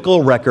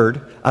biblical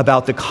record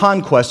about the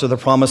conquest of the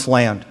Promised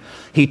Land.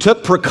 He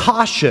took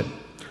precaution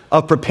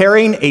of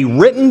preparing a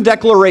written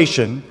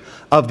declaration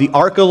of the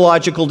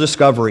archaeological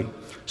discovery,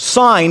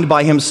 signed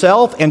by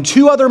himself and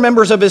two other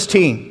members of his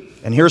team.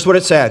 And here's what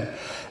it said.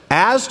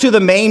 As to the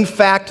main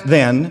fact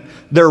then,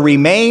 there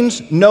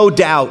remains no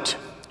doubt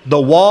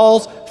the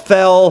walls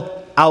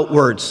fell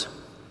outwards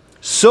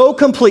so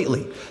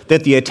completely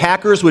that the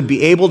attackers would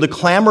be able to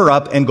clamber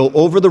up and go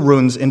over the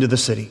ruins into the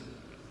city.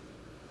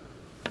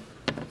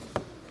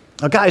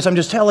 Now, guys, I'm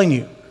just telling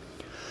you,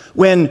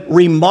 when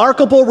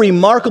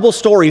remarkable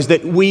stories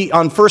that we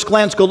on first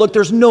glance go, look,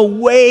 there's no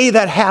way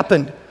that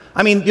happened.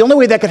 I mean, the only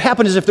way that could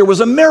happen is if there was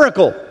a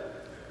miracle,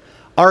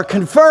 are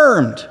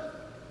confirmed.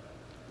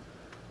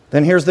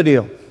 Then here's the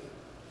deal.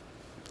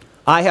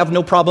 I have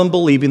no problem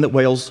believing that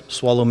whales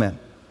swallow men.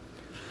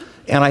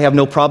 And I have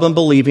no problem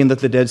believing that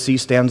the Dead Sea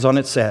stands on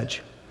its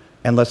edge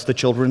and lets the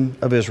children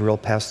of Israel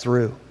pass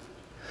through.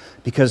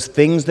 Because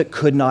things that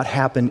could not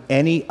happen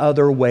any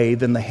other way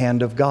than the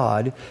hand of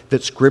God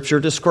that Scripture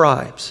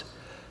describes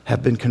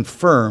have been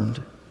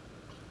confirmed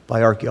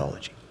by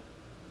archaeology.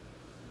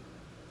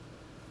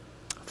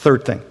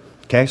 Third thing,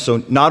 okay?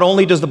 So not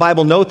only does the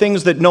Bible know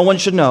things that no one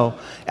should know,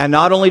 and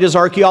not only does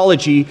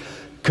archaeology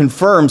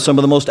confirm some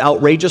of the most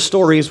outrageous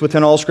stories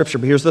within all Scripture,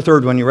 but here's the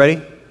third one. You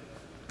ready?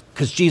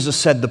 Because Jesus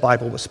said the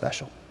Bible was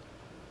special.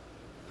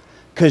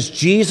 Because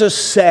Jesus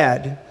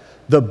said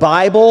the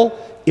Bible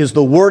is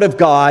the Word of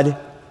God,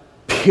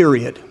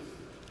 period.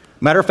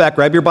 Matter of fact,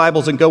 grab your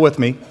Bibles and go with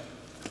me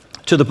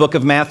to the book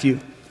of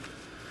Matthew.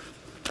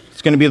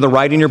 It's going to be to the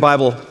right in your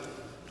Bible.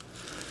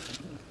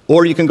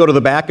 Or you can go to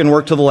the back and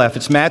work to the left.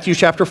 It's Matthew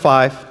chapter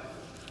 5.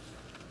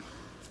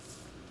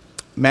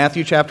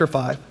 Matthew chapter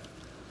 5,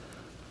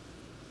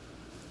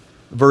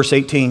 verse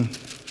 18.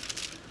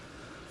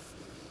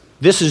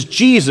 This is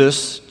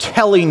Jesus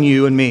telling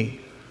you and me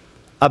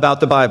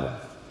about the Bible.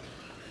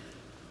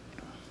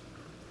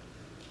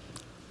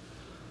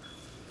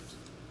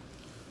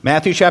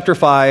 Matthew chapter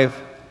 5,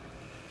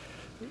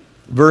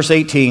 verse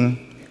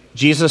 18,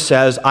 Jesus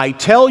says, I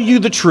tell you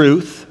the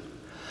truth,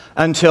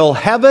 until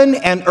heaven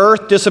and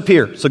earth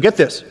disappear. So get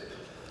this.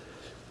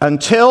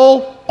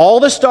 Until all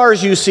the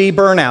stars you see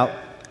burn out,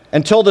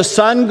 until the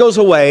sun goes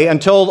away,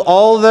 until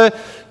all the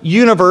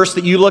universe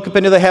that you look up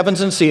into the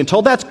heavens and see,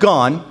 until that's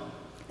gone,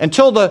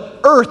 until the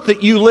earth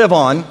that you live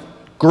on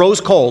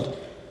grows cold,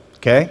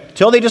 okay,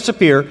 till they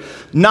disappear,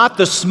 not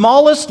the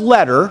smallest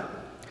letter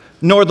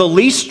nor the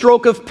least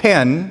stroke of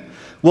pen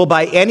will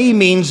by any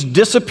means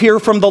disappear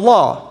from the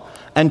law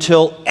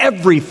until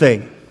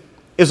everything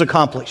is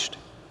accomplished.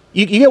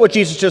 You get what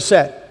Jesus just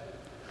said.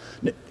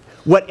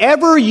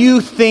 Whatever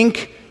you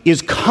think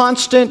is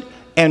constant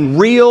and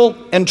real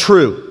and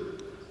true.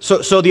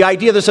 So the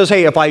idea that says,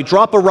 hey, if I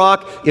drop a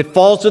rock, it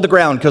falls to the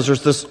ground because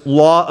there's this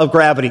law of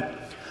gravity.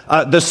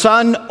 The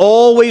sun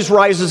always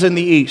rises in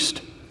the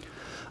east.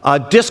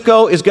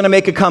 Disco is going to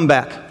make a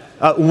comeback.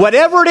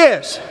 Whatever it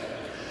is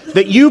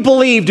that you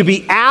believe to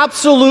be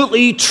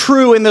absolutely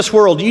true in this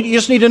world, you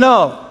just need to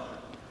know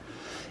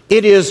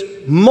it is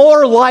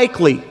more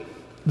likely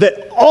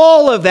that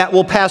all of that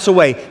will pass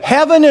away.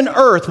 Heaven and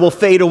earth will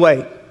fade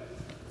away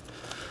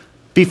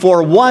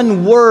before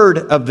one word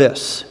of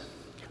this,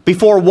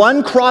 before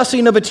one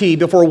crossing of a T,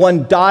 before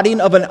one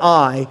dotting of an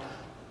I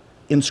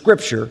in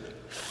Scripture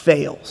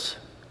fails.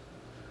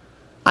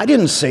 I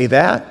didn't say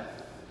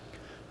that.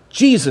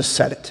 Jesus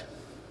said it.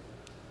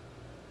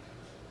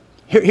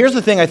 Here's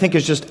the thing I think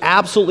is just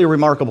absolutely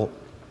remarkable.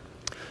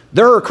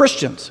 There are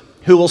Christians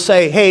who will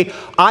say, hey,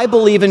 I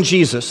believe in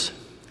Jesus.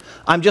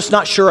 I'm just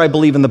not sure I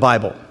believe in the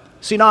Bible.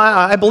 See, no,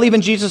 I believe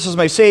in Jesus as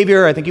my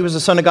Savior. I think He was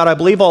the Son of God. I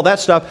believe all that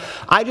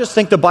stuff. I just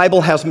think the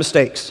Bible has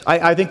mistakes.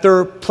 I think there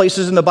are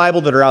places in the Bible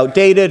that are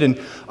outdated and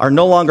are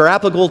no longer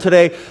applicable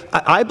today.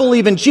 I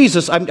believe in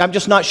Jesus. I'm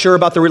just not sure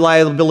about the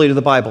reliability of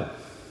the Bible.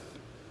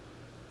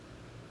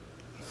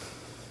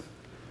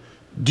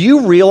 Do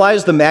you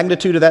realize the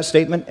magnitude of that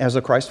statement as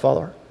a Christ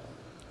follower?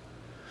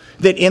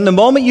 That in the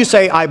moment you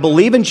say, I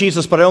believe in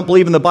Jesus, but I don't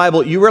believe in the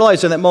Bible, you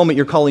realize in that moment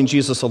you're calling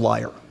Jesus a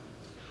liar.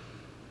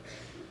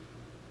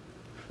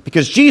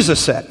 Because Jesus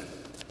said,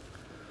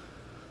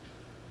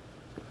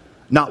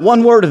 not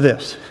one word of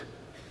this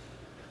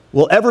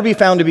will ever be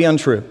found to be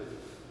untrue.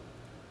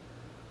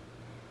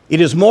 It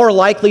is more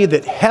likely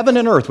that heaven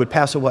and earth would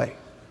pass away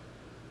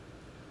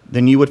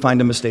than you would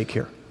find a mistake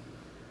here.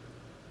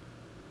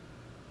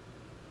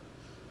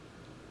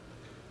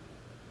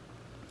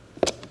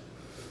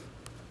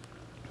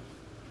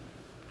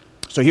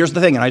 So here's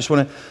the thing, and I just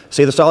want to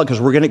say this out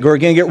because we're going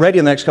to get ready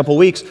in the next couple of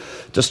weeks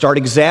to start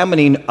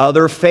examining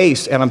other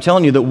faiths. And I'm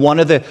telling you that one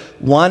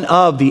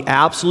of the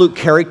absolute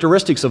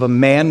characteristics of a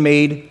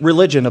man-made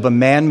religion, of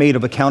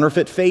a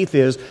counterfeit faith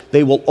is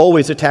they will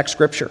always attack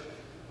Scripture.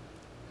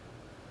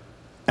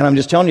 And I'm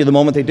just telling you, the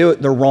moment they do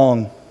it, they're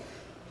wrong.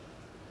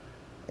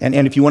 And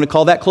if you want to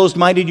call that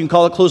closed-minded, you can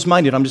call it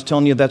closed-minded. I'm just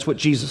telling you that's what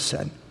Jesus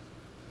said.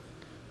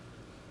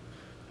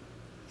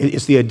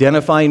 It's the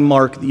identifying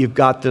mark that you've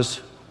got this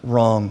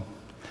wrong.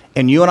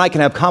 And you and I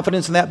can have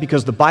confidence in that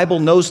because the Bible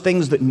knows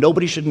things that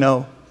nobody should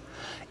know.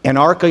 And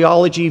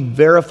archaeology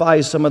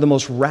verifies some of the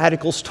most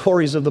radical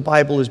stories of the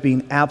Bible as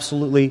being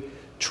absolutely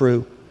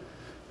true.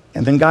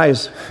 And then,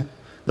 guys,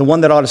 the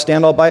one that ought to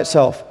stand all by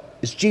itself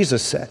is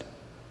Jesus said,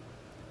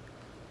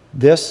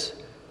 this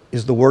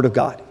is the Word of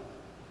God.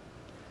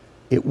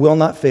 It will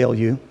not fail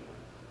you.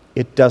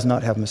 It does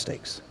not have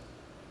mistakes.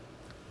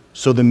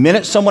 So the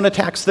minute someone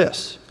attacks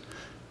this,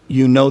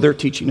 you know their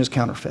teaching is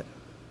counterfeit.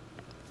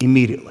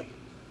 Immediately.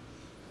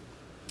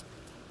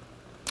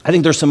 I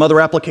think there's some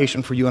other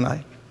application for you and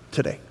I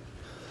today.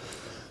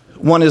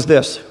 One is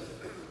this.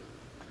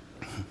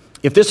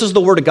 If this is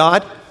the Word of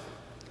God,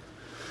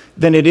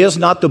 then it is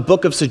not the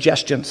book of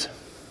suggestions.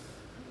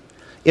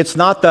 It's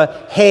not the,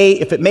 hey,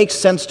 if it makes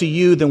sense to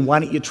you, then why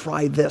don't you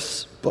try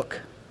this book?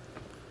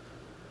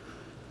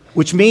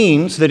 Which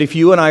means that if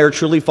you and I are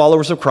truly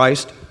followers of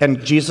Christ,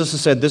 and Jesus has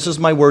said, this is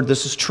my word,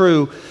 this is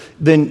true,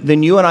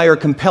 then you and I are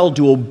compelled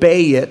to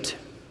obey it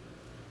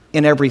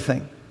in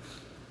everything.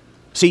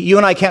 See, you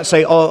and I can't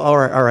say, oh, all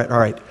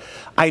right.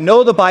 I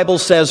know the Bible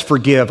says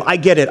forgive. I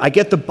get it. I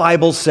get the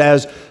Bible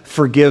says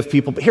forgive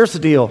people. But here's the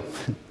deal.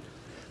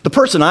 The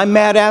person I'm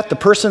mad at, the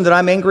person that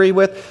I'm angry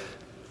with,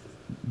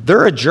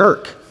 they're a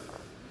jerk.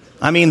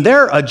 I mean,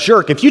 they're a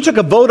jerk. If you took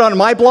a vote on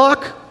my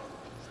block,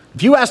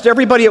 if you asked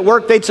everybody at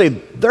work, they'd say,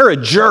 they're a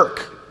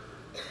jerk.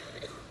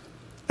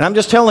 And I'm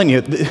just telling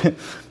you,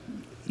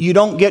 you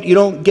don't get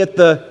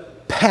the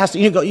past.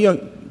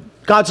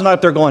 God's not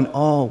up there going,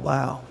 oh,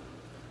 wow.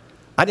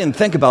 I didn't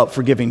think about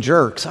forgiving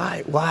jerks.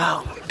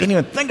 Didn't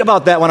even think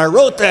about that when I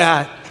wrote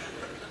that.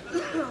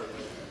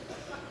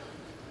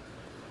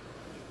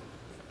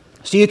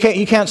 So you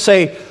can't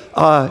say,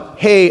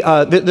 hey,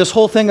 this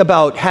whole thing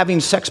about having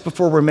sex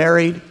before we're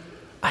married.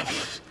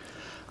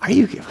 Are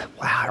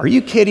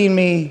you kidding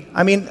me?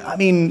 I mean,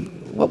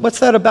 what's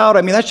that about?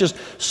 I mean, that's just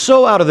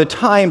so out of the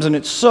times, and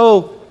it's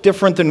so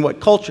different than what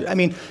culture. I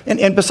mean,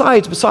 and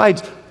besides,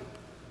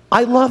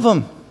 I love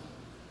them.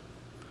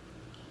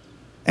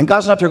 And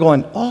God's not there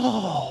going,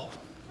 oh,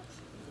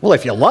 well,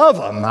 if you love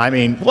them, I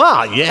mean,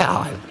 well,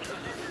 yeah.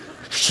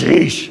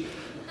 Sheesh.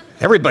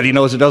 Everybody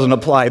knows it doesn't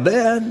apply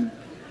then.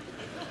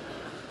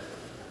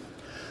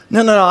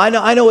 No,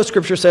 I know what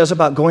Scripture says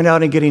about going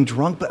out and getting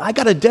drunk, but I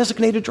got a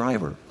designated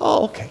driver.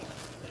 Oh, okay.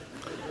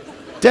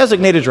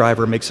 Designated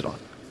driver makes it on.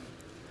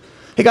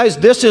 Hey, guys,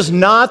 this is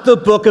not the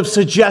book of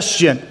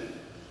suggestion.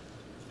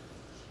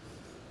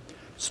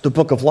 It's the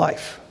book of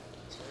life.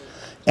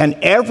 And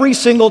every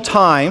single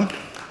time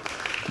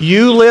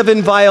you live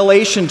in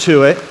violation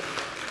to it,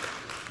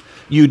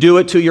 you do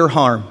it to your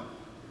harm.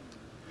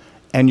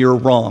 And you're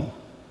wrong.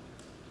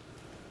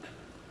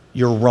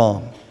 you're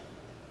wrong.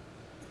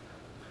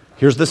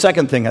 Here's the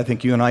second thing I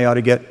think you and I ought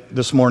to get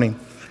this morning,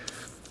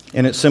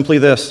 and it's simply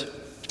this.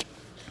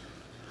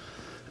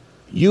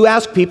 You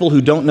ask people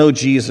who don't know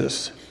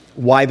Jesus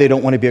why they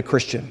don't want to be a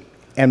Christian,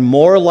 and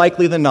more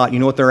likely than not, you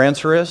know what their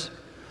answer is?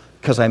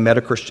 Because I met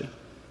a Christian.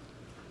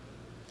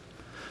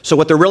 So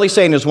what they're really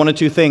saying is one of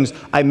two things.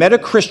 I met a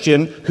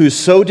Christian who's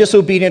so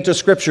disobedient to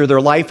Scripture,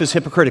 their life is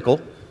hypocritical.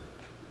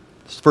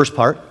 That's the first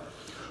part.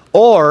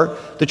 Or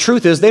the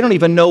truth is they don't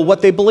even know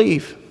what they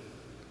believe.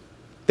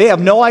 They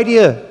have no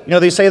idea. You know,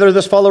 they say they're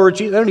this follower of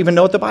Jesus. They don't even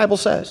know what the Bible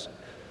says.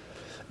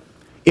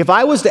 If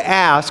I was to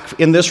ask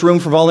in this room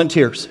for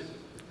volunteers,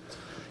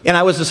 and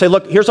I was to say,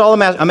 look, here's all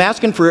I'm asking. I'm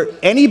asking for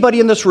anybody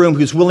in this room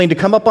who's willing to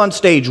come up on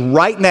stage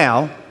right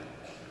now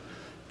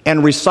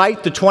and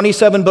recite the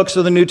 27 books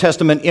of the New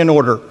Testament in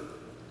order.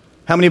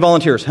 How many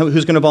volunteers?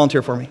 Who's going to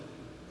volunteer for me?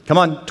 Come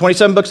on,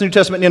 27 books of the New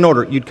Testament in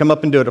order. You'd come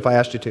up and do it if I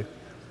asked you to.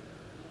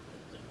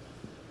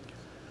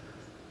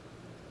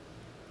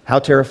 How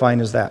terrifying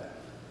is that?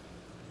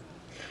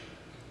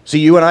 See,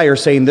 you and I are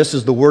saying this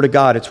is the Word of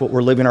God. It's what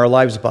we're living our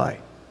lives by.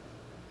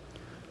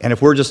 And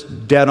if we're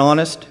just dead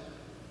honest,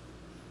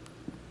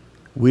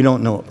 we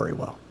don't know it very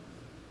well.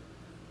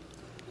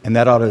 And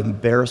that ought to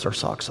embarrass our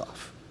socks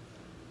off.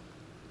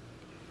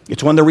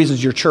 It's one of the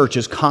reasons your church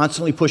is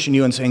constantly pushing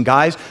you and saying,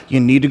 guys, you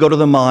need to go to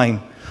the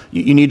mine.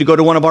 You need to go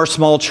to one of our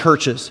small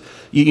churches.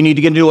 You need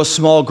to get into a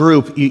small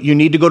group. You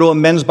need to go to a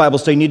men's Bible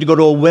study. You need to go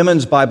to a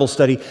women's Bible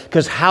study.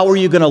 Because how are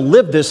you going to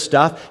live this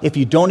stuff if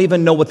you don't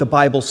even know what the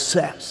Bible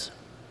says?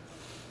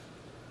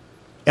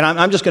 And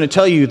I'm just going to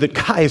tell you that,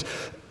 guys,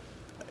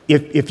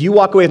 if you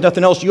walk away with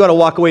nothing else, you ought to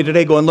walk away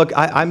today going, look,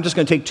 I'm just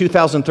going to take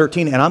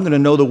 2013 and I'm going to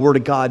know the Word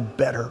of God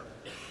better.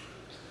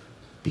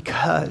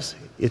 Because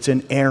it's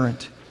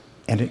inerrant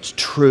and it's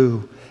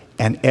true.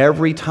 And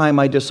every time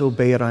I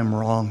disobey it, I'm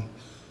wrong.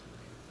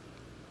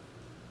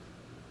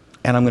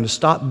 And I'm going to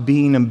stop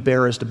being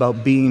embarrassed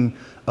about being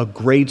a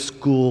grade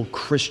school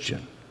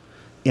Christian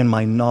in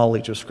my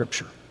knowledge of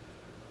Scripture.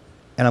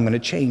 And I'm going to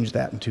change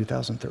that in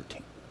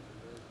 2013.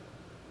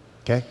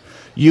 Okay?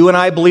 You and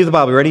I believe the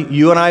Bible. Ready?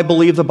 You and I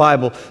believe the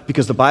Bible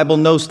because the Bible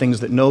knows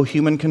things that no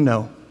human can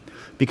know.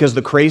 Because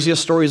the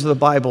craziest stories of the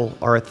Bible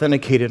are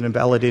authenticated and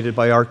validated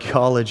by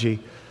archaeology.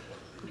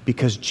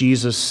 Because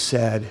Jesus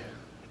said,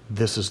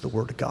 this is the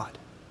Word of God.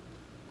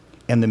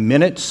 And the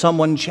minute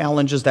someone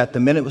challenges that, the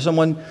minute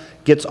someone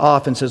gets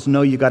off and says,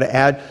 no, you got to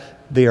add,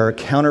 they are a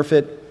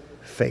counterfeit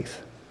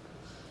faith.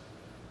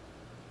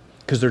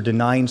 Because they're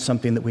denying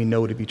something that we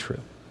know to be true.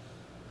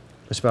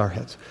 Let's bow our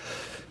heads.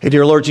 Hey,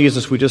 dear Lord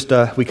Jesus,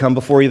 we come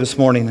before you this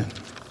morning.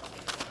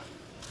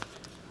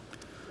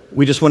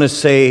 We just want to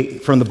say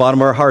from the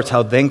bottom of our hearts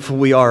how thankful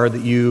we are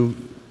that you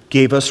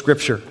gave us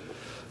Scripture,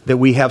 that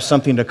we have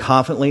something to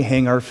confidently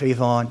hang our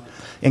faith on.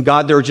 And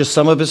God, there are just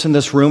some of us in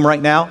this room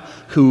right now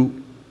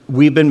who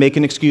we've been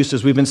making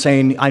excuses. We've been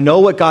saying, I know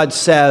what God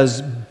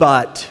says,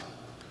 but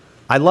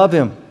I love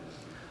him.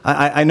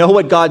 I know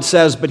what God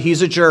says, but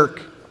he's a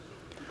jerk.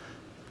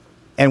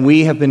 And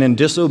we have been in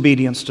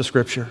disobedience to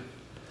Scripture.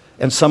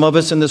 And some of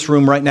us in this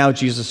room right now,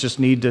 Jesus, just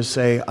need to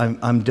say,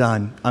 I'm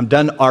done. I'm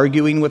done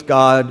arguing with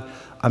God.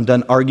 I'm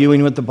done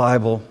arguing with the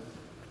Bible.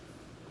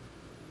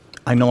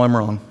 I know I'm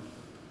wrong.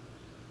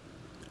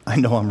 I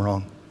know I'm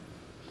wrong.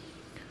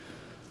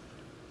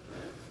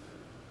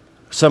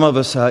 Some of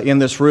us in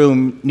this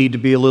room need to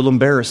be a little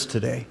embarrassed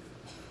today.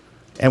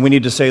 And we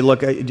need to say,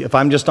 look, if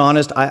I'm just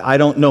honest, I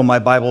don't know my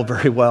Bible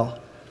very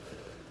well.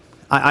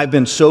 I've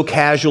been so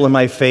casual in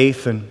my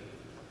faith, and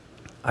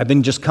I've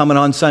been just coming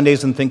on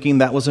Sundays and thinking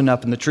that was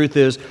enough. And the truth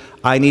is,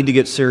 I need to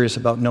get serious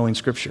about knowing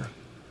Scripture.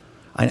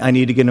 I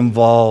need to get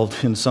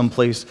involved in some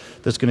place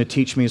that's going to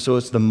teach me, so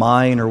it's the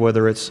mine or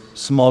whether it's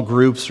small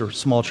groups or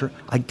small church.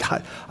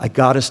 I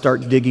got to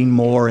start digging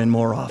more and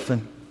more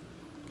often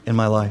in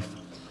my life.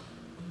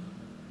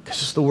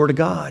 Because it's the Word of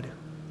God.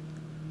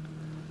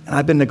 And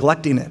I've been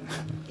neglecting it.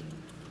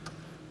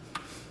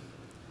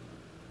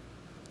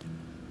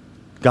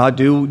 God,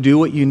 do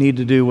what you need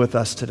to do with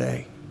us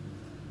today.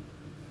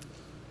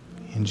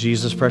 In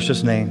Jesus'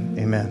 precious name,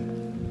 amen.